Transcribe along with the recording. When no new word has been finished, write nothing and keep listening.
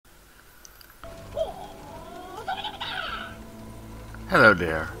Hello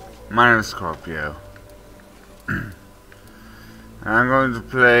there, my name is Scorpio. I'm going to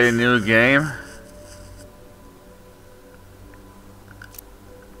play a new game.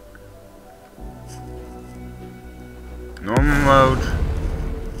 Normal mode.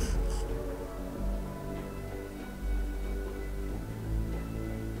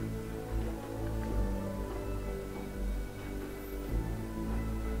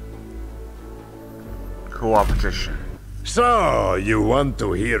 Competition. So, you want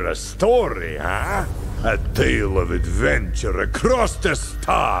to hear a story, huh? A tale of adventure across the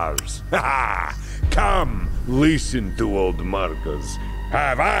stars. Come, listen to old Marcus.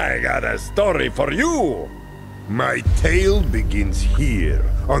 Have I got a story for you? My tale begins here,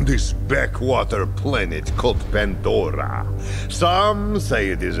 on this backwater planet called Pandora. Some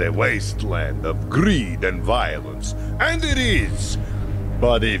say it is a wasteland of greed and violence, and it is.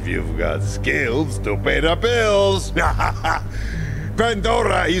 But if you've got skills to pay the bills,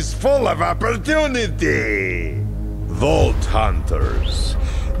 Pandora is full of opportunity. Vault hunters.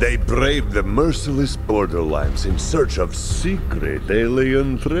 They brave the merciless Borderlands in search of secret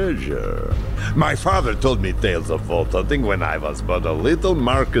alien treasure. My father told me tales of vault hunting when I was but a little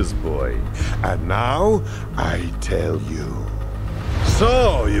Marcus boy. And now, I tell you.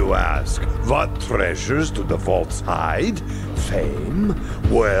 So, you ask, what treasures do the vaults hide? Fame,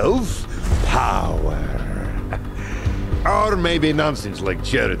 wealth, power. Or maybe nonsense like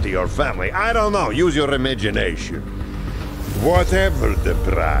charity or family. I don't know, use your imagination. Whatever the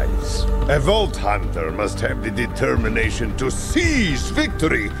prize, a vault hunter must have the determination to seize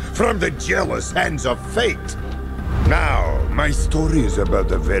victory from the jealous hands of fate. Now, my story is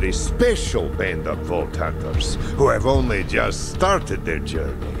about a very special band of vault hunters who have only just started their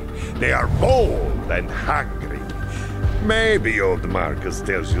journey. They are bold and hungry. Maybe old Marcus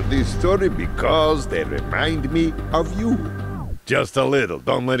tells you this story because they remind me of you. Just a little,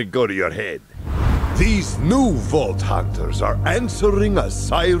 don't let it go to your head. These new vault hunters are answering a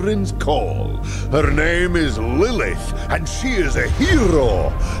siren's call. Her name is Lilith, and she is a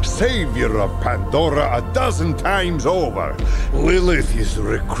hero, savior of Pandora a dozen times over. Lilith is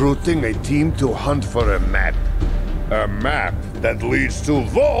recruiting a team to hunt for a map. A map that leads to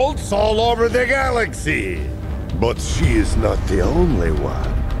vaults all over the galaxy. But she is not the only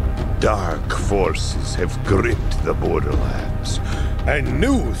one. Dark forces have gripped the Borderlands. A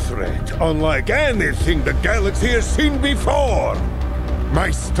new threat, unlike anything the galaxy has seen before.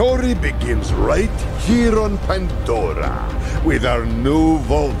 My story begins right here on Pandora, with our new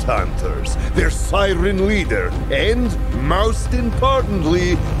Vault Hunters, their siren leader, and, most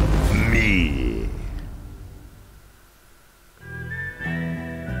importantly, me.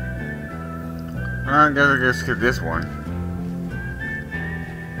 I'm gonna skip this one.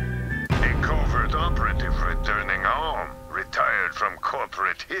 A covert operative returning home. Retired from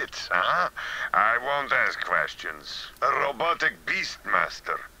corporate hits, huh? I won't ask questions. A robotic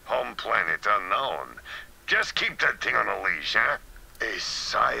beastmaster. Home planet unknown. Just keep that thing on a leash, huh? A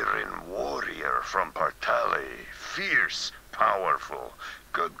siren warrior from Partali. Fierce, powerful.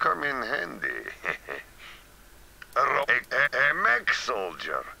 Could come in handy. A mech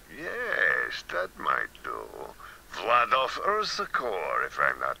soldier. Yes, that might do. Vladov Ursakor, if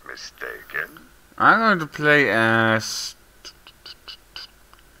I'm not mistaken. I'm going to play as...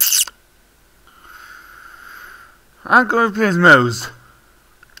 I'm going to play as Mose.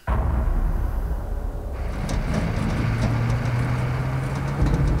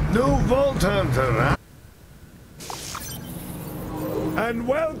 New Vault Hunter, huh? And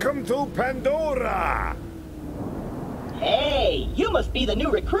welcome to Pandora! Hey, you must be the new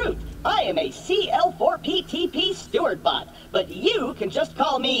recruit. I am a CL4PTP steward bot, but you can just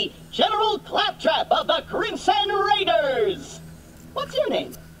call me General Claptrap of the Crimson Raiders! What's your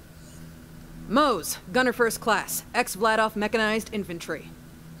name? Mose, Gunner First Class, ex-Vladoff Mechanized Infantry.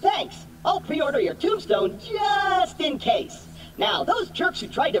 Thanks. I'll pre-order your tombstone just in case. Now, those jerks who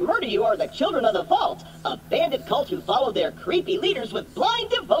tried to murder you are the Children of the Vault, a bandit cult who follow their creepy leaders with blind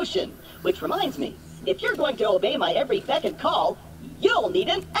devotion. Which reminds me, if you're going to obey my every beck and call, you'll need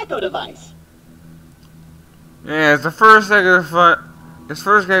an echo device. Yeah, it's the first it's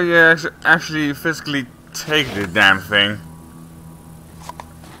first game you actually physically take the damn thing.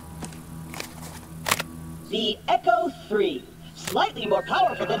 The Echo 3. Slightly more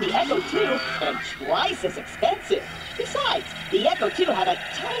powerful than the Echo 2, and twice as expensive. Besides, the Echo 2 had a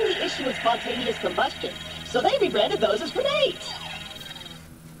tiny issue with spontaneous combustion, so they rebranded those as grenades.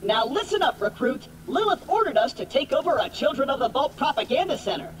 Now listen up, recruit. Lilith ordered us to take over a Children of the Vault propaganda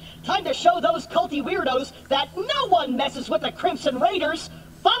center. Time to show those culty weirdos that no one messes with the Crimson Raiders.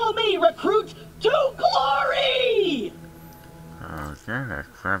 Follow me, recruit, to glory! Okay. Can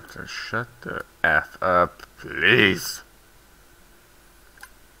that crap to shut the F up, please?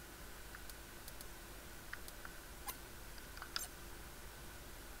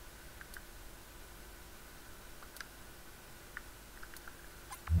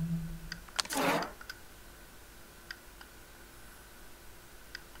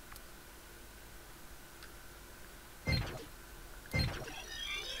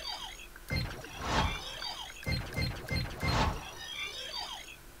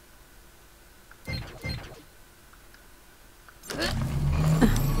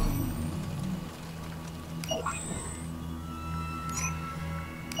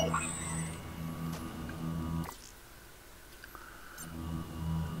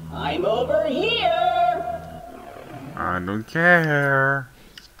 I'm over here! I don't care.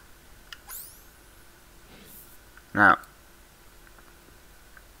 Now.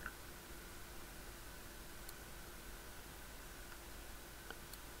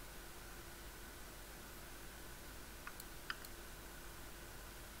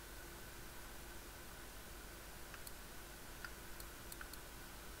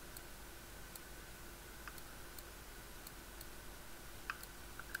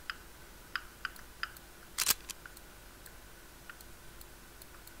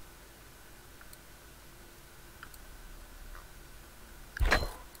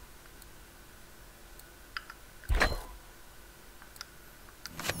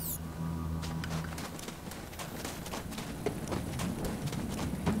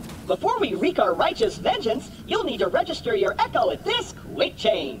 Before we wreak our righteous vengeance, you'll need to register your Echo at this quick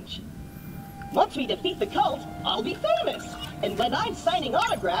change. Once we defeat the cult, I'll be famous. And when I'm signing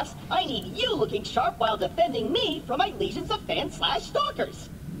autographs, I need you looking sharp while defending me from my legions of fans/stalkers.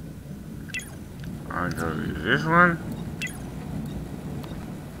 I'll go use this one.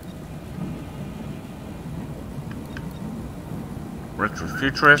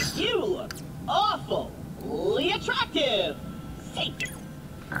 Retrofuturist. You look awfully attractive. Safe.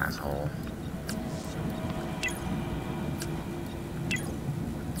 Asshole.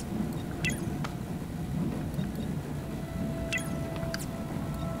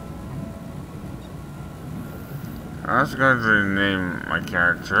 I was going to rename my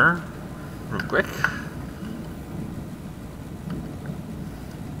character real quick.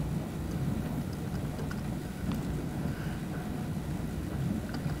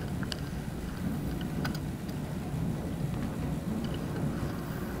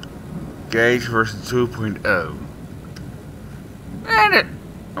 Gage version 2.0. Edit!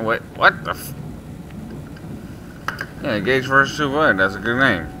 Oh wait, what the f... Yeah, Gage version 2.0, that's a good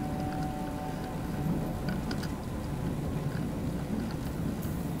name.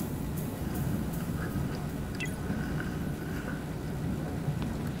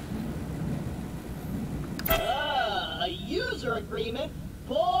 A user agreement?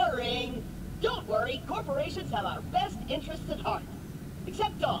 Boring! Don't worry, corporations have our best interests at heart.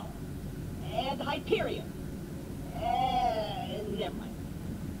 Except all. And Hyperion. Never mind.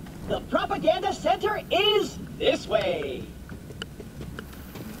 The propaganda center is this way.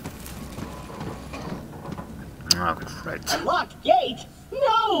 Oh, great. Unlocked gate?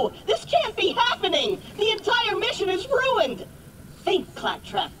 No! This can't be happening! The entire mission is ruined! Think,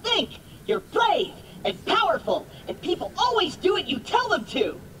 Claptrap, think! You're brave and powerful, and people always do what you tell them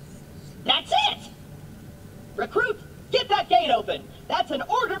to! That's it! Recruit, get that gate open! That's an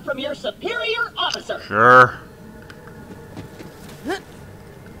order from your superior officer! Sure. You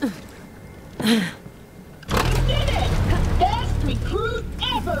did it! Best recruit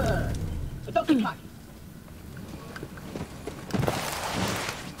ever! But don't get cocky.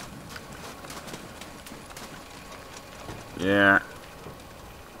 Yeah.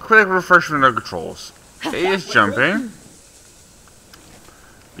 Quick refreshment of controls. A is jumping.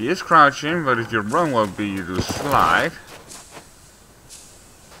 B is crouching, but if you run will be you do slide.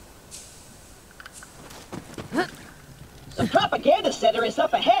 The propaganda center is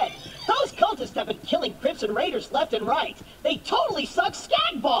up ahead. Those cultists have been killing Crimson Raiders left and right. They totally suck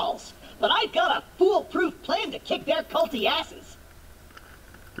skag balls. But I've got a foolproof plan to kick their culty asses.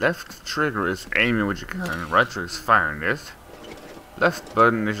 Left trigger is aiming with your gun, right trigger is firing it. Left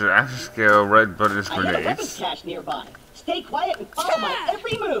button is your action scale, right button is I have a weapons grenades. cache nearby. Stay quiet and follow my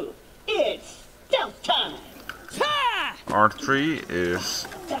every move. It's stealth time. R3 is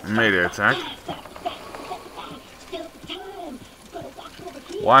melee attack. Stealth time. Gotta walk over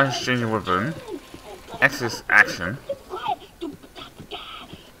here. Y is changing weapon. X is action.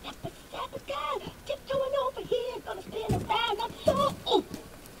 Tiptoeing over here. Gonna stand around. I'm so... Oh.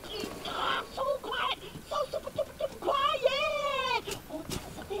 So quiet. So super duper quiet. Oh,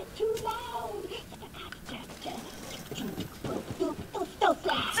 that's a bit too loud.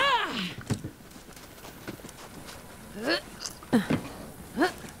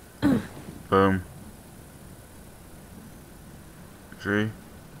 Boom. 3,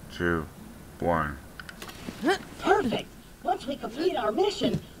 2, 1. Perfect! Once we complete our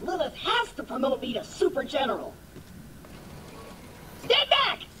mission, Lilith has to promote me to Super General. Stand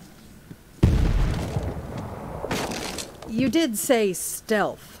back! You did say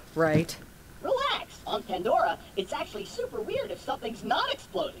stealth, right? Relax. On Pandora, it's actually super weird if something's not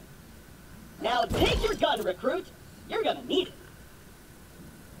exploding. Now take your gun, recruit. You're gonna need it.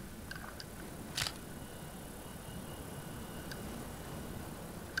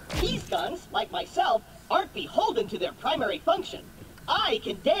 These guns, like myself, aren't beholden to their primary function. I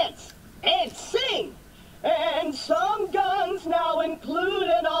can dance and sing. And some guns now include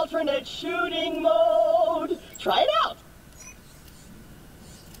an alternate shooting mode. Try it out.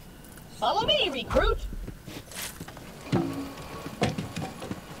 Follow me, recruit.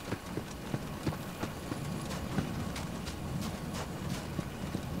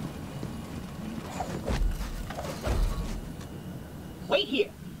 Wait here.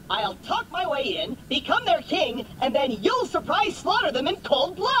 I'll talk my way in, become their king, and then you'll surprise slaughter them in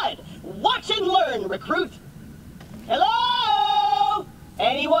cold blood. Watch and learn, recruit. Hello?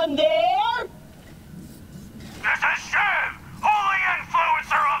 Anyone there? This is Shiv, holy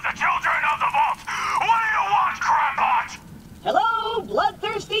influencer of the children of the vault. What do you want, Crampot? Hello,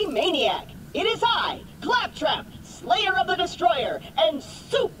 bloodthirsty maniac. It is I, Claptrap, Slayer of the Destroyer, and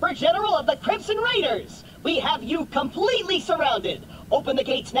Super General of the Crimson Raiders. We have you completely surrounded. Open the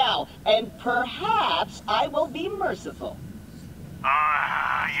gates now, and perhaps I will be merciful.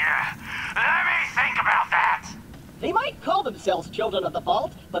 Yeah. Let me think about that. They might call themselves Children of the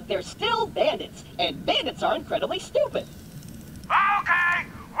Vault, but they're still bandits, and bandits are incredibly stupid. Okay,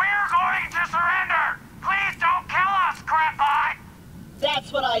 we're going to surrender. Please don't kill us, Crampot.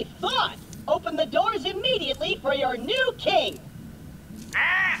 That's what I thought. Open the doors immediately for your new king.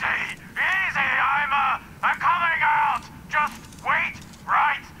 Easy. I'm coming out. Just wait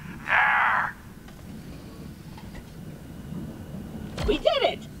right there. We did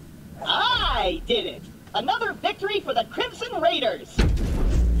it! I did it! Another victory for the Crimson Raiders!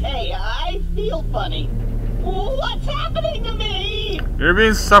 Hey, I feel funny. What's happening to me? You're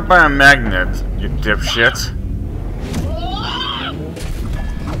being sucked by a magnet, you dipshit. Ah!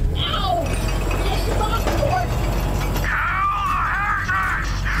 Ow! Get off board! Kill the heretics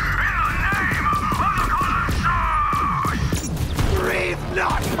in the name of the Colossus! Breathe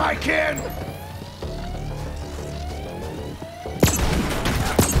not, my kin!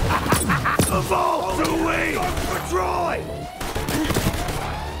 The vault's away for Troy!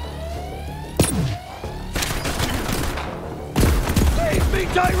 Save me,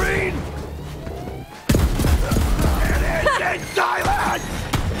 Tyrene! It is in silence!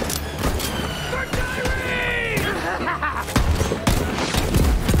 For Tyrene!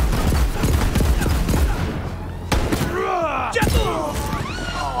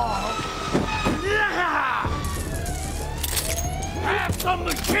 Have some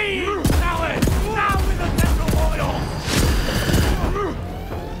machine salad! Now with essential oil!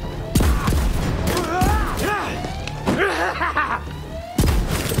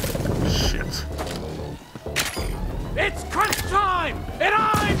 Shit. It's crunch time! And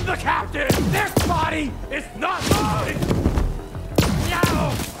I'm the captain! This body is not mine!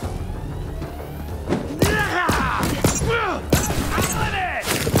 Now! I'll let it!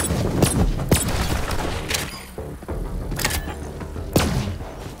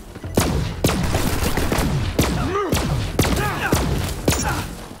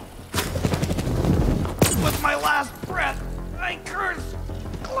 With my last breath, I curse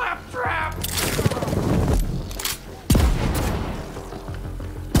Claptrap!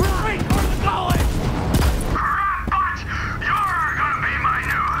 Right for the gullet! Crampot! You're gonna be my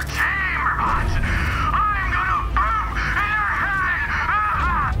new chamber pot! I'm gonna boom in your head!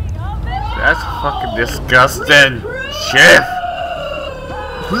 That's fucking disgusting. Chef!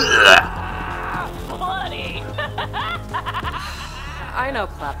 Bloody! I know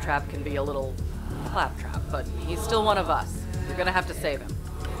Claptrap can be a little claptrap, but he's still one of us. You're gonna have to save him.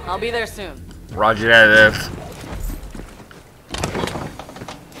 I'll be there soon. Roger that, F.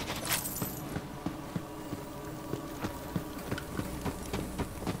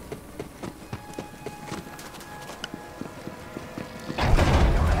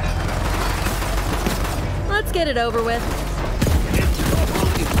 Let's get it over with.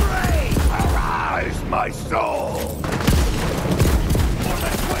 Arise, my soul! For the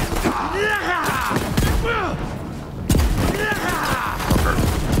twist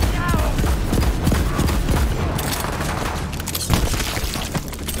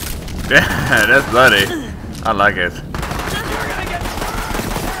Yeah, that's bloody. I like it. You're gonna get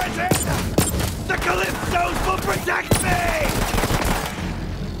burned, heretic!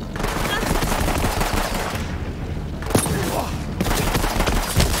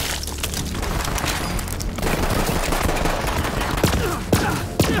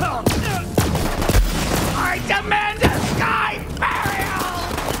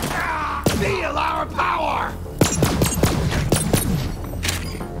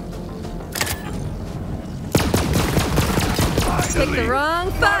 Picked the wrong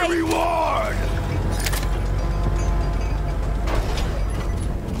My fight. reward!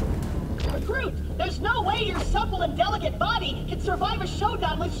 Recruit, there's no way your supple and delicate body can survive a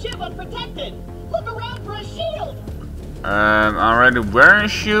showdown with Shiv unprotected. Look around for a shield. I'm already wearing a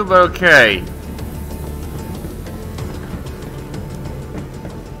shoe, but okay.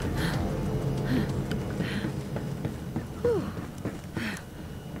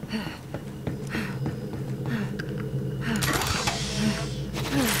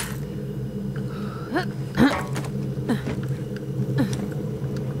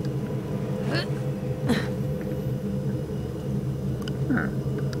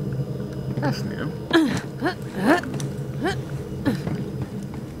 That's new.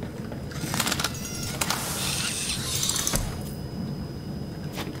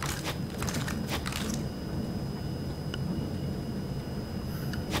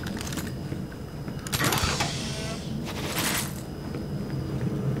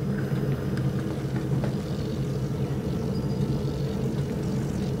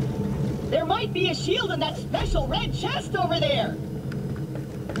 There might be a shield in that special red chest over there.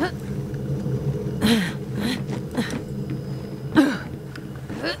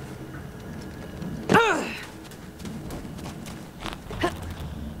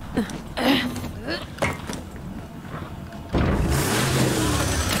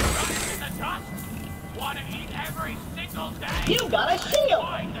 Want to eat every single day? You got a shield.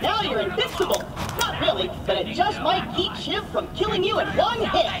 Now you're invincible. Not really, but it just might keep Shiv from killing you in one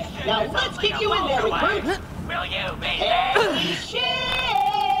hit. Now let's get you in there, recruit. Will you be Hey,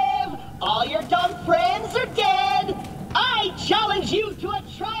 Shiv! All your dumb friends are dead! I challenge you to a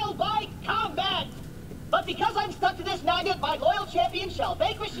trial by combat! But because I'm stuck to this magnet, my loyal champion shall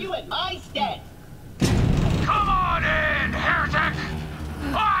vanquish you in my stead. Come on in, heretic!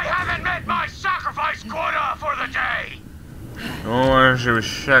 I haven't met my sacrifice quota for the day! Oh, she was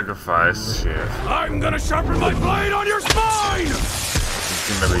sacrificed. Shit. I'm gonna sharpen my blade on your spine!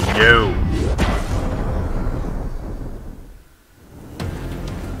 It's gonna be you.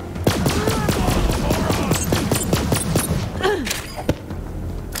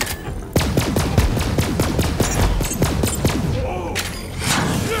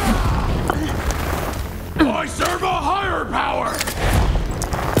 I serve a higher power!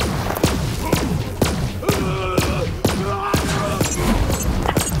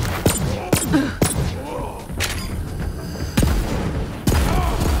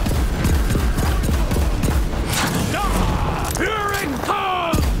 Here it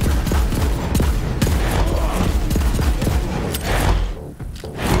comes!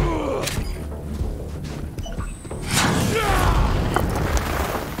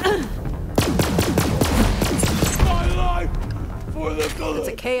 My life for the good. It's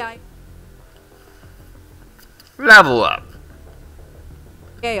a KI. Level up.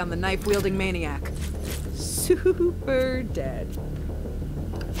 I'm the knife-wielding maniac. Super dead.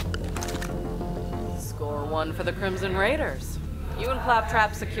 Score 1 for the Crimson Raiders. You and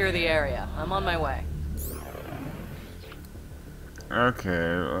Claptrap secure the area. I'm on my way. Okay,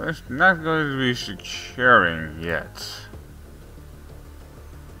 well, it's not going to be securing yet.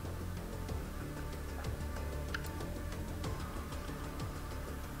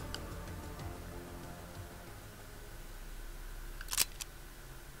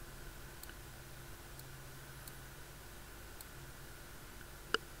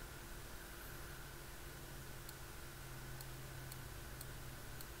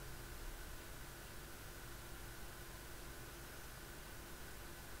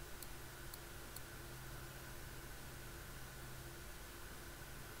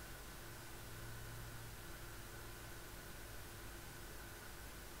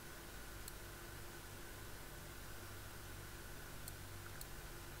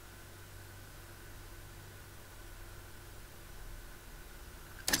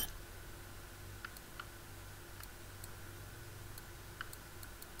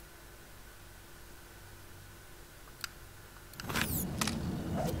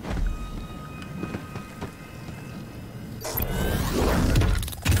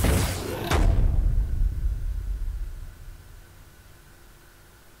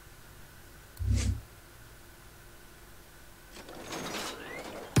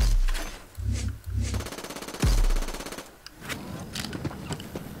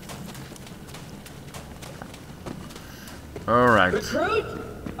 Alright. Recruit?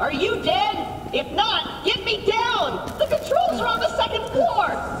 Are you dead? If not, get me down! The controls are on the second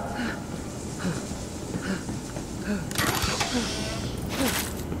floor!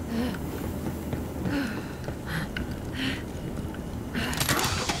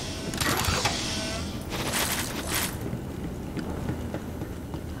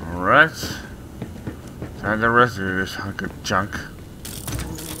 the rest of this hunk of junk.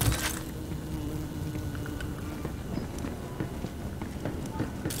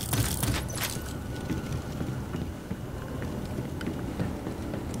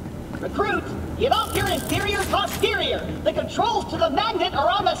 Recruit, get off your inferior posterior. The controls to the magnet are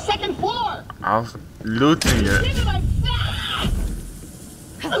on the second floor. I was looting it. Give it a-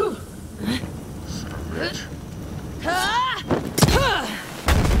 Bitch.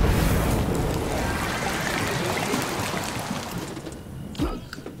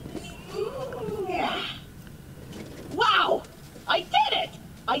 Wow! I did it!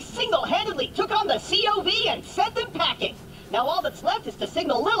 I single-handedly took on the COV and sent them packing. Now all that's left is to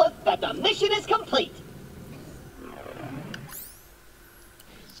signal Lilith that the mission is complete.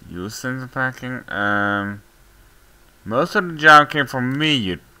 You send the packing? Most of the job came from me,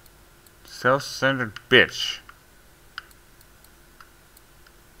 you self-centered bitch.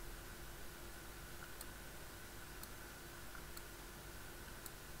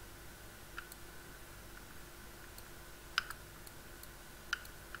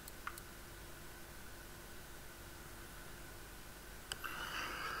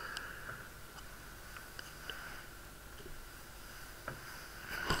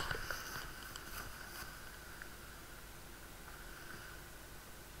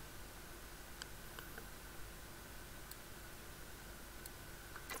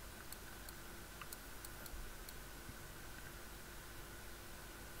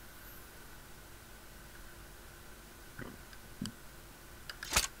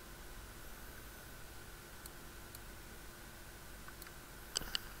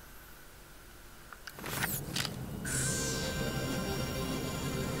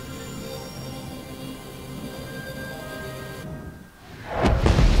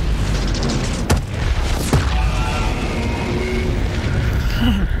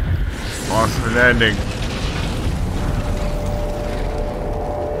 Awesome landing.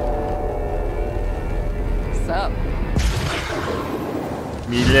 What's up?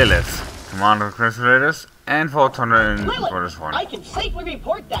 Me Lilith, commander of the Crusaders, and Photon in for this Lilith, one. I can safely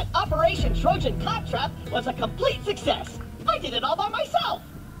report that Operation Trojan Claptrap was a complete success. I did it all by myself.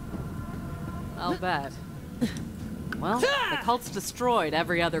 I'll bet. Well, the cult's destroyed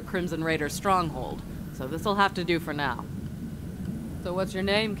every other Crimson Raider stronghold, so this'll have to do for now. So what's your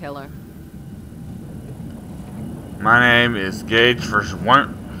name, killer? My name is Gage versus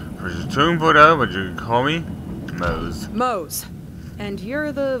 2 Buddha, but you can call me Mose. Mose. And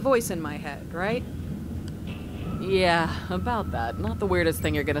you're the voice in my head, right? Yeah, about that. Not the weirdest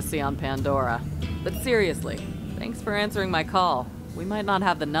thing you're gonna see on Pandora. But seriously, thanks for answering my call. We might not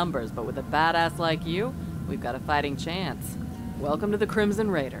have the numbers, but with a badass like you, we've got a fighting chance. Welcome to the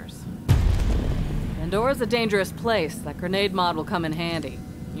Crimson Raiders. Pandora's a dangerous place. That grenade mod will come in handy.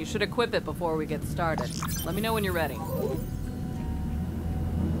 You should equip it before we get started. Let me know when you're ready.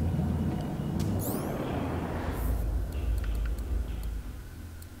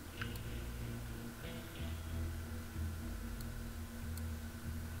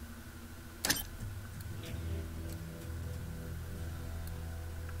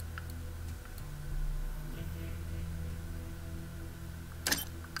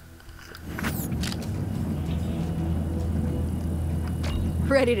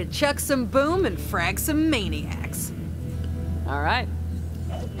 Ready to chuck some boom and frag some maniacs. All right.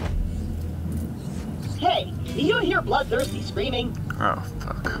 Hey, do you hear bloodthirsty screaming? Oh,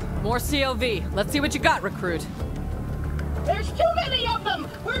 fuck. More COV. Let's see what you got, recruit. There's too many of them!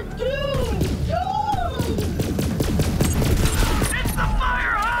 We're doomed! Doomed! It's the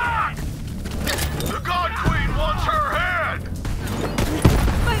Fire Hawk! The God Queen wants her head!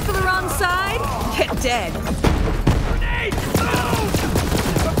 Fight for the wrong side? Get dead. Grenade! Move!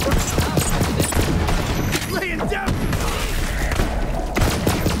 Laying down!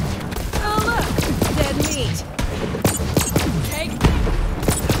 Oh look, dead meat. Take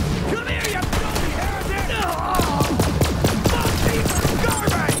Come here, you filthy heretic!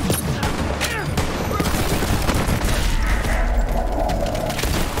 Garbage!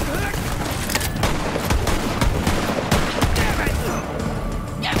 Damn it!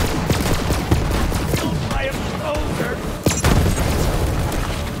 Don't play him over!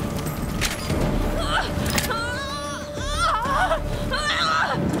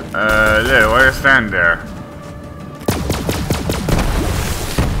 Lil, why do you stand there?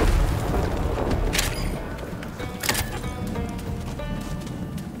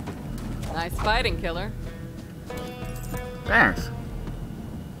 Nice fighting, killer. Thanks.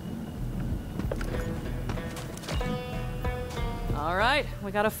 All right,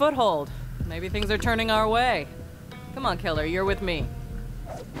 we got a foothold. Maybe things are turning our way. Come on, killer, you're with me.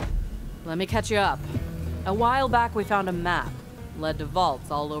 Let me catch you up. A while back we found a map. Led to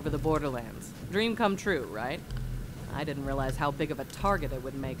vaults all over the Borderlands. Dream come true, right? I didn't realize how big of a target it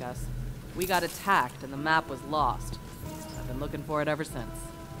would make us. We got attacked and the map was lost. I've been looking for it ever since.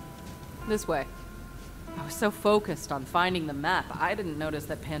 This way. I was so focused on finding the map, I didn't notice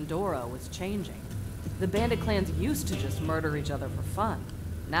that Pandora was changing. The bandit clans used to just murder each other for fun.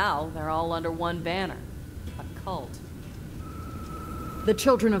 Now they're all under one banner. A cult. The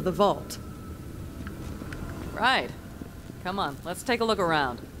Children of the Vault. Right. Come on, let's take a look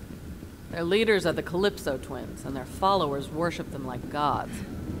around. Their leaders are the Calypso twins, and their followers worship them like gods.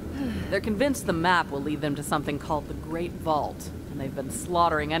 They're convinced the map will lead them to something called the Great Vault, and they've been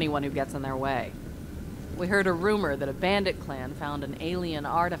slaughtering anyone who gets in their way. We heard a rumor that a bandit clan found an alien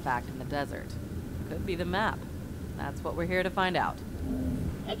artifact in the desert. Could be the map. That's what we're here to find out.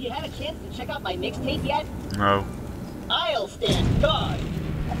 Have you had a chance to check out my mixtape yet? No. I'll stand guard.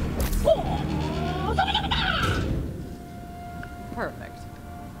 Perfect.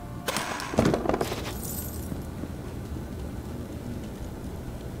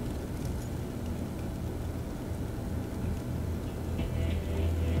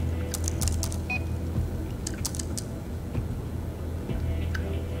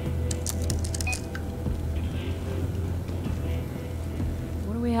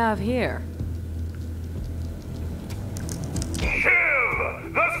 What do we have here? Kill!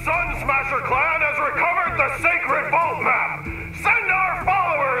 The Sun Smasher clan has recovered the sacred vault map! Send our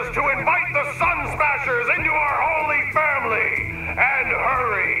followers to invite the Sun Smashers into our holy family! And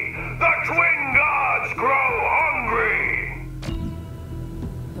hurry! The twin gods grow hungry!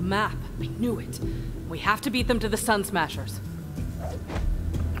 The map. I knew it. We have to beat them to the Sun Smashers.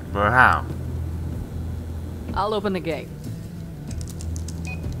 But how? I'll open the gate.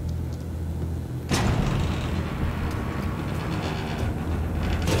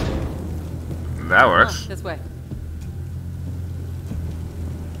 That works. This way.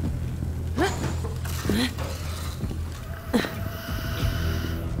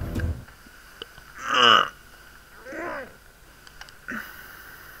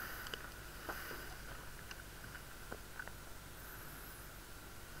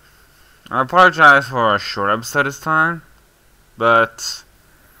 I apologize for a short episode this time, but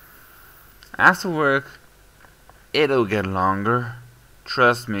after work, it'll get longer.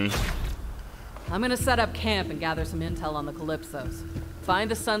 Trust me. I'm gonna set up camp and gather some intel on the Calypsos. Find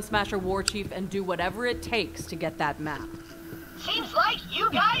the Sun Smasher war chief and do whatever it takes to get that map. Seems like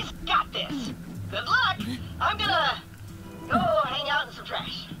you guys got this. Good luck. I'm gonna go hang out in some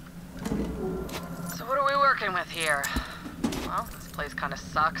trash. So what are we working with here? Well, this place kind of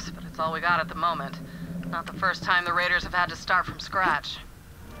sucks, but it's all we got at the moment. Not the first time the Raiders have had to start from scratch.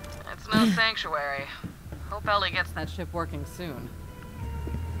 It's no sanctuary. Hope Ellie gets that ship working soon.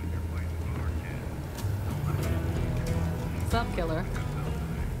 What's up, killer?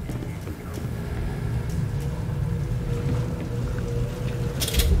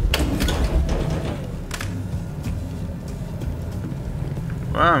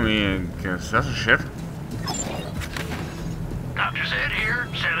 Well, I mean, guess that's a ship. Dr. Zed here,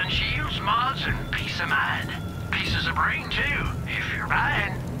 selling shields, mods, and peace of mind. Pieces of brain, too, if you're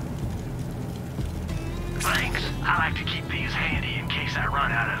buying. Thanks. I like to keep these handy in case I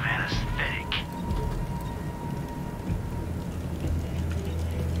run out of anesthetic.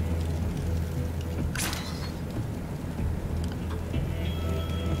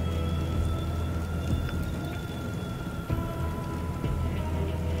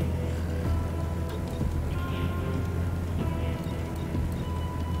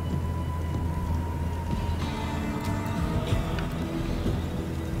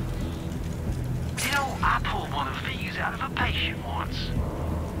 I pulled one of these out of a patient once.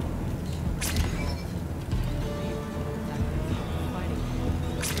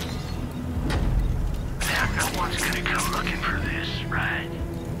 Now, no one's gonna come looking for this, right?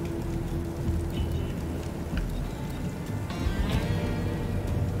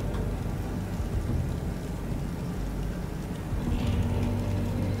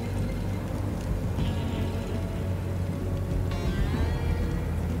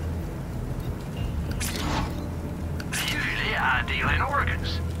 I deal in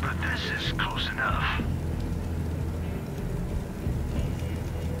organs, but this is close enough.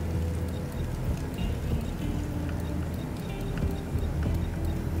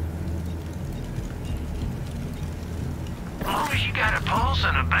 As long as you got a pulse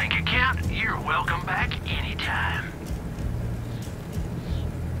and a bank account, you're welcome back anytime.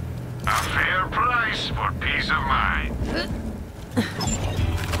 A fair price for peace of mind.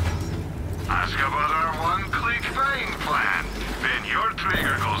 Ask about our one-click buying plan. When your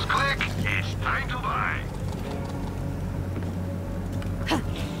trigger goes click, it's time to buy.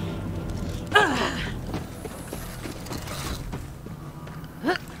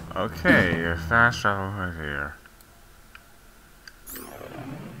 Okay, fast travel right here.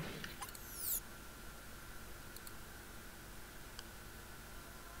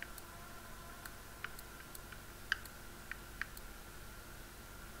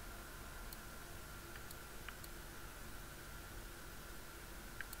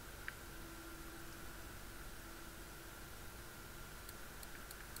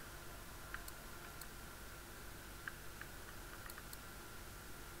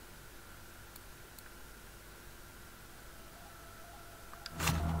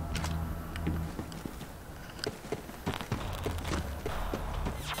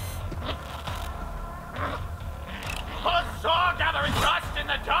 Huzzah, gathering dust in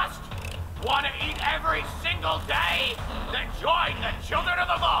the dust? Want to eat every single day? Then join the Children of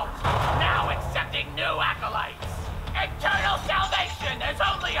the Vault, now accepting new acolytes. Eternal salvation is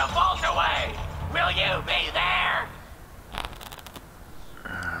only a vault away. Will you be there?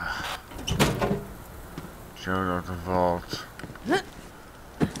 Children of the Vault.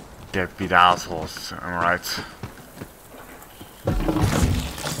 Deadbeat assholes, am I right?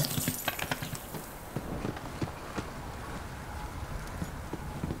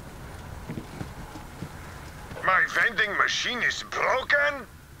 My vending machine is broken?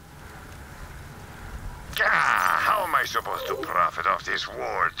 Ah, how am I supposed to profit off this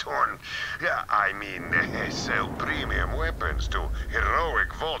war-torn... sell premium weapons to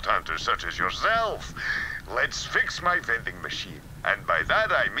heroic vault hunters such as yourself? Let's fix my vending machine. And by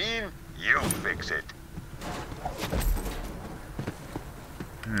that I mean, you fix it.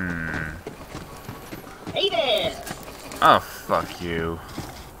 Hey there! Oh, fuck you.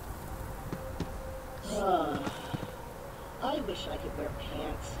 I wish I could wear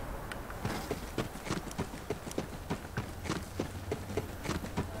pants.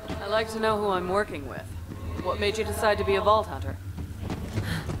 I'd like to know who I'm working with. What made you decide to be a vault hunter?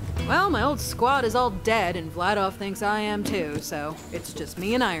 Well, my old squad is all dead, and Vladov thinks I am too, so it's just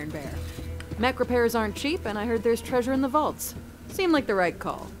me and Iron Bear. Mech repairs aren't cheap, and I heard there's treasure in the vaults. Seemed like the right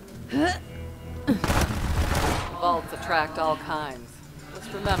call. Vaults attract all kinds.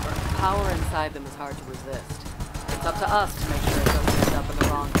 Just remember, power inside them is hard to resist. It's up to us to make sure it doesn't end up in the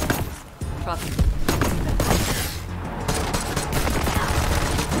wrong hands. Trust me.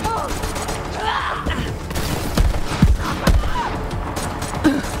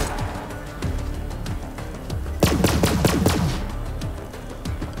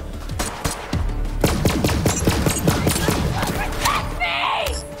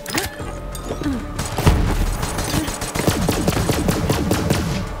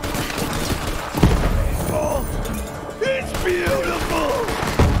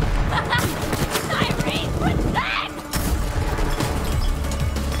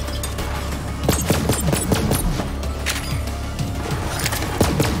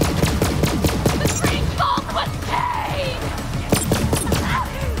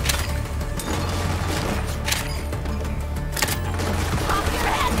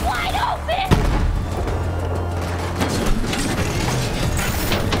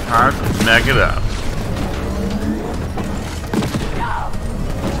 Time to snag it up.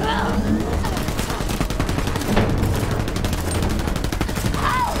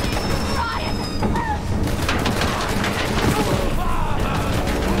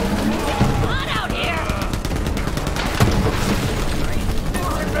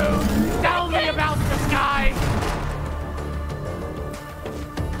 Tell me about the sky!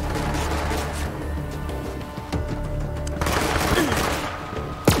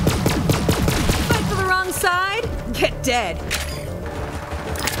 Fight for the wrong side? Get dead.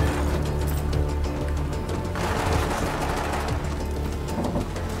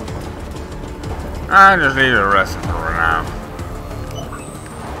 I just need a rest for now.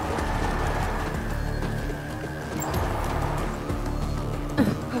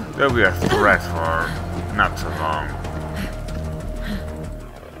 There'll be a threat for not so long.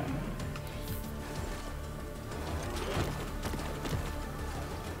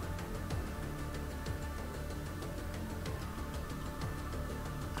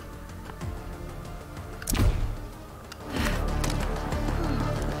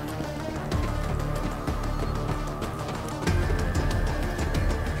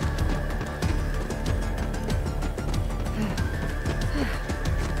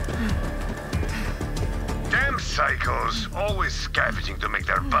 Psychos, always scavenging to make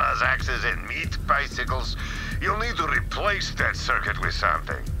their buzz axes and meat bicycles. You'll need to replace that circuit with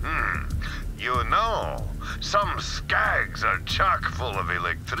something. You know, some skags are chock full of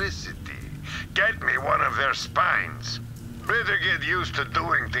electricity. Get me one of their spines. Better get used to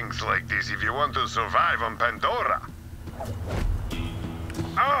doing things like this if you want to survive on Pandora.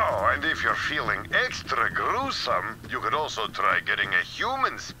 Oh, and if you're feeling extra gruesome, you could also try getting a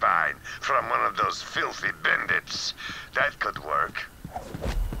human spine from one of those filthy bandits. That could work.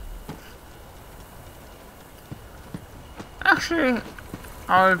 Actually,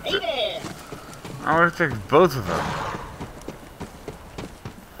 I would take both of them.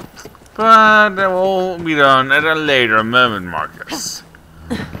 But that will be done at a later moment, Marcus.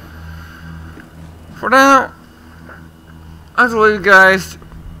 For now, as always, guys,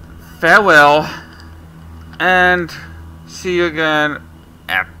 farewell, and see you again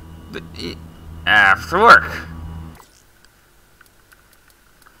after work.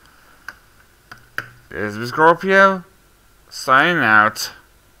 This is Scorpio, signing out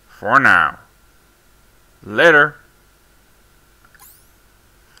for now. Later.